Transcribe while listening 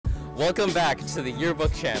Welcome back to the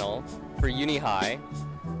Yearbook channel for Uni High.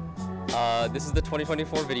 This is the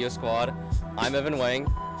 2024 Video Squad. I'm Evan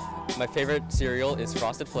Wang. My favorite cereal is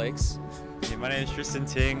Frosted Flakes. Hey, my name is Tristan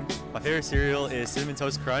Ting. My favorite cereal is Cinnamon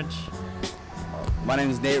Toast Crunch. My name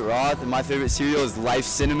is Nate Roth, and my favorite cereal is Life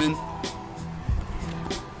Cinnamon.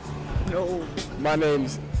 No. My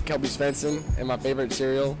name's Kelby Svensson, and my favorite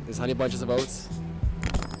cereal is Honey Bunches of Oats.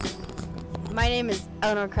 My name is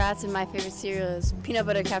Eleanor Kratz, and my favorite cereal is Peanut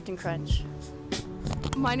Butter Captain Crunch.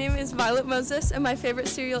 My name is Violet Moses, and my favorite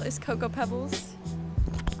cereal is Cocoa Pebbles.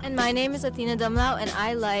 And my name is Athena Dumlau, and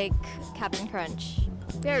I like Captain Crunch.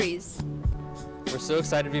 Berries. We're so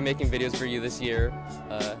excited to be making videos for you this year,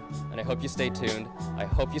 and I hope you stay tuned. I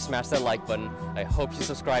hope you smash that like button. I hope you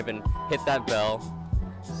subscribe and hit that bell.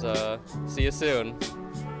 So, see you soon.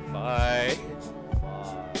 Bye.